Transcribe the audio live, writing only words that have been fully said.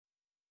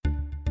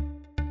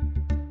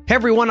Hey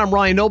everyone, I'm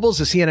Ryan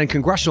Nobles, a CNN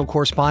congressional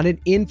correspondent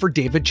in for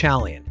David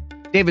Chalian.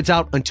 David's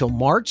out until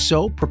March,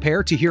 so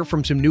prepare to hear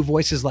from some new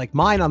voices like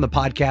mine on the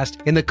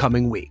podcast in the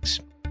coming weeks.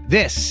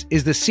 This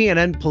is the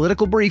CNN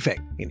Political Briefing,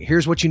 and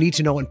here's what you need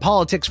to know in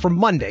politics for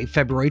Monday,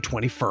 February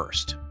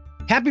 21st.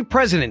 Happy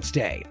President's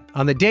Day.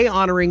 On the day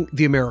honoring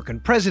the American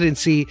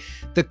presidency,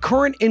 the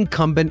current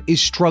incumbent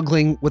is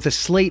struggling with a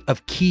slate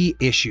of key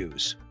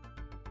issues.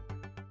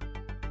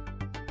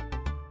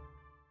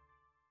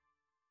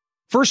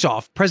 First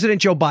off,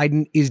 President Joe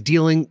Biden is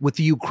dealing with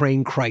the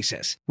Ukraine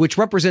crisis, which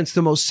represents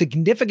the most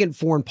significant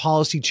foreign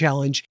policy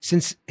challenge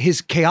since his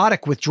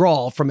chaotic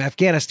withdrawal from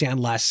Afghanistan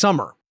last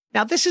summer.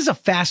 Now, this is a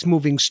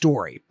fast-moving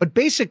story, but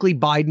basically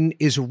Biden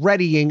is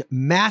readying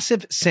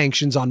massive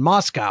sanctions on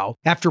Moscow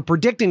after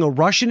predicting a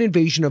Russian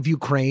invasion of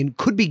Ukraine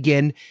could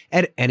begin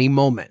at any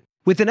moment.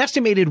 With an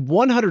estimated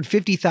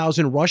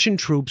 150,000 Russian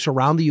troops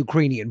around the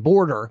Ukrainian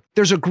border,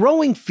 there's a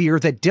growing fear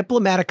that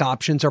diplomatic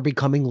options are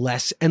becoming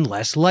less and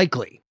less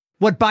likely.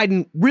 What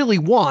Biden really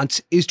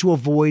wants is to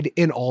avoid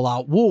an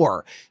all-out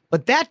war,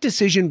 but that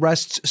decision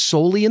rests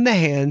solely in the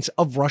hands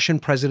of Russian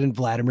President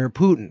Vladimir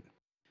Putin.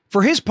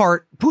 For his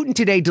part, Putin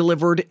today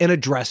delivered an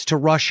address to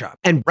Russia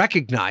and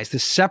recognized the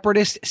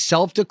separatist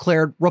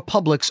self-declared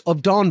republics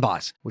of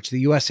Donbas, which the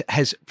U.S.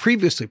 has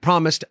previously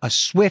promised a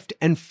swift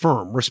and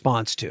firm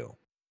response to.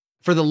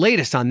 For the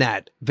latest on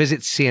that,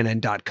 visit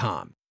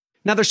CNN.com.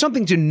 Now, there's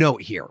something to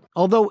note here.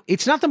 Although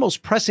it's not the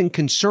most pressing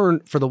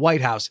concern for the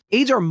White House,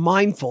 aides are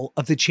mindful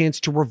of the chance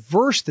to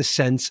reverse the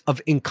sense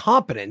of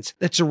incompetence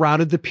that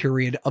surrounded the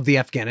period of the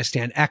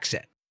Afghanistan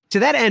exit. To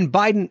that end,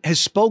 Biden has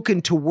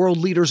spoken to world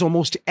leaders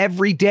almost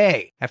every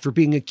day after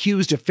being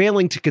accused of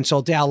failing to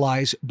consult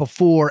allies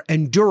before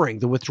and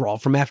during the withdrawal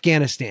from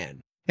Afghanistan.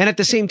 And at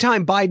the same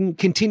time, Biden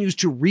continues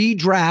to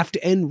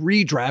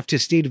redraft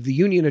his State of the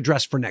Union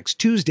address for next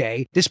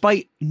Tuesday,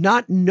 despite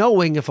not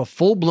knowing if a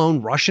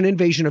full-blown Russian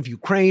invasion of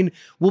Ukraine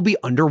will be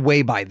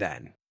underway by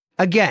then.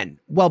 Again,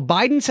 while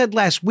Biden said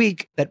last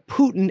week that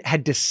Putin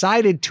had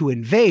decided to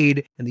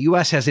invade, and the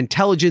U.S. has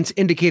intelligence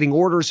indicating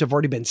orders have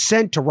already been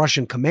sent to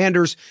Russian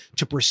commanders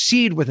to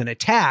proceed with an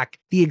attack,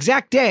 the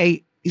exact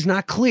day is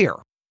not clear.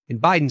 In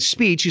Biden's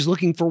speech, he's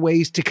looking for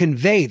ways to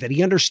convey that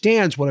he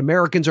understands what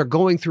Americans are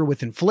going through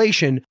with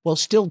inflation while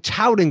still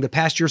touting the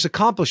past year's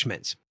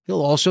accomplishments.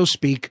 He'll also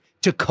speak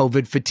to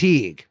COVID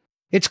fatigue.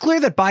 It's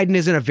clear that Biden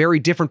is in a very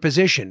different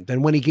position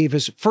than when he gave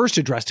his first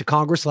address to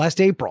Congress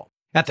last April.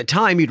 At the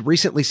time, he'd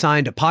recently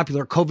signed a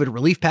popular COVID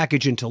relief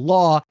package into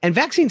law, and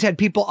vaccines had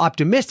people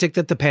optimistic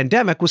that the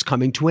pandemic was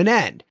coming to an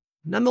end.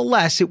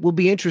 Nonetheless, it will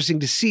be interesting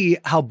to see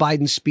how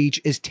Biden's speech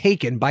is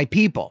taken by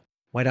people.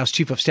 White House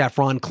Chief of Staff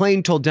Ron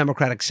Klain told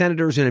Democratic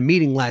senators in a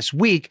meeting last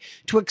week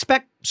to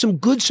expect some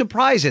good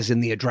surprises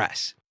in the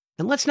address.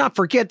 And let's not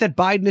forget that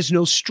Biden is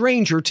no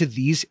stranger to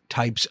these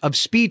types of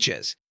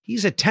speeches.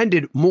 He's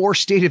attended more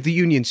State of the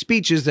Union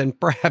speeches than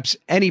perhaps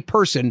any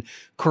person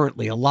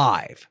currently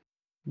alive.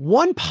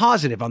 One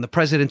positive on the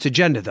president's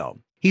agenda, though.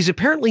 He's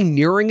apparently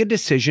nearing a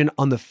decision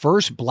on the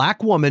first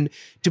Black woman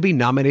to be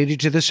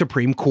nominated to the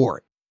Supreme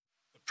Court.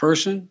 The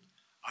person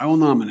I will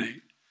nominate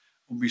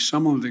will be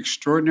someone with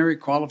extraordinary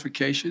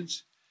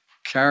qualifications,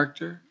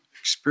 character,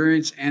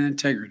 experience, and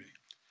integrity.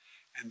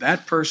 And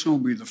that person will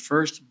be the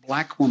first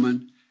Black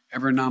woman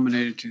ever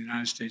nominated to the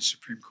United States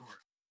Supreme Court.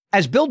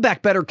 As Build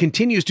Back Better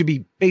continues to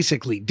be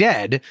basically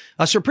dead,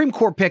 a Supreme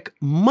Court pick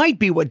might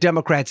be what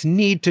Democrats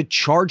need to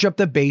charge up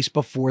the base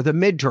before the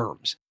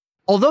midterms.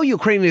 Although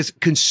Ukraine has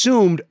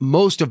consumed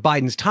most of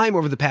Biden's time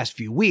over the past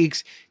few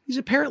weeks, he's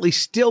apparently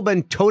still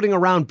been toting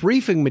around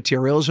briefing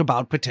materials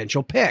about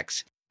potential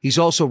picks. He's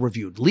also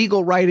reviewed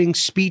legal writings,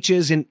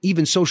 speeches, and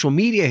even social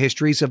media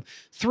histories of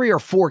 3 or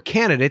 4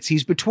 candidates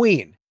he's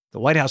between.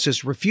 The White House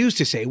has refused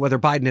to say whether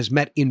Biden has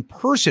met in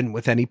person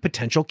with any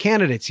potential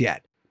candidates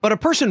yet. But a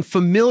person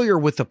familiar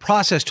with the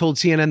process told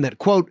CNN that,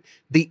 quote,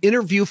 the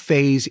interview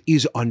phase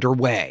is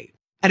underway.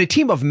 And a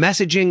team of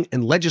messaging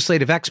and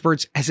legislative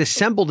experts has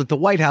assembled at the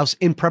White House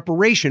in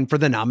preparation for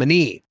the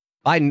nominee.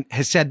 Biden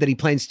has said that he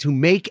plans to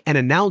make and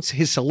announce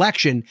his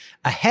selection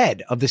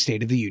ahead of the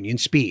State of the Union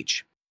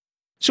speech.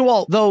 So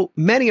although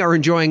many are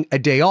enjoying a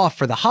day off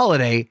for the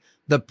holiday,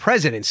 the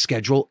president's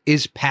schedule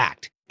is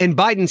packed. And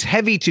Biden's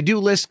heavy to-do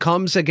list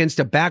comes against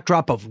a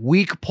backdrop of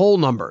weak poll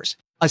numbers.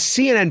 A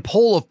CNN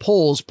poll of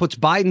polls puts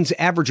Biden's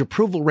average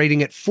approval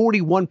rating at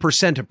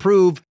 41%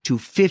 approve to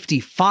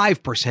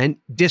 55%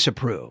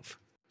 disapprove.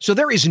 So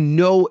there is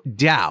no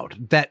doubt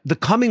that the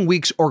coming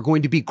weeks are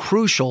going to be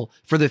crucial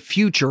for the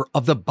future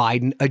of the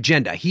Biden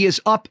agenda. He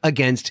is up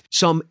against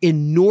some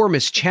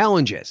enormous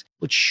challenges,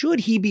 but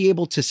should he be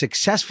able to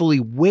successfully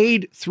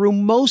wade through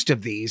most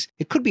of these,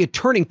 it could be a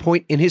turning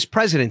point in his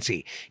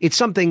presidency. It's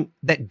something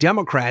that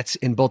Democrats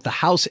in both the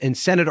House and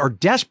Senate are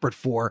desperate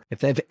for if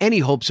they have any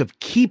hopes of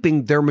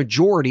keeping their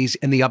majorities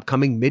in the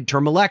upcoming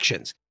midterm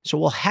elections. So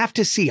we'll have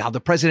to see how the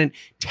president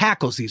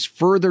tackles these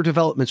further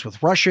developments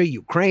with Russia,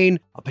 Ukraine,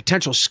 a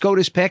potential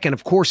SCOTUS pick, and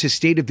of course his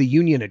State of the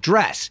Union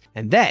address,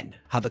 and then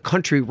how the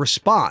country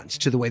responds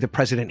to the way the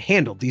president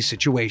handled these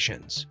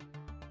situations.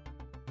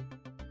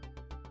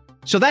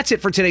 So that's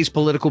it for today's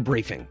political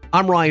briefing.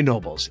 I'm Ryan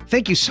Nobles.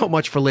 Thank you so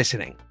much for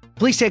listening.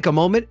 Please take a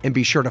moment and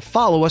be sure to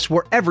follow us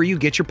wherever you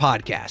get your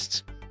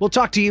podcasts. We'll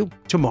talk to you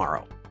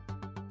tomorrow.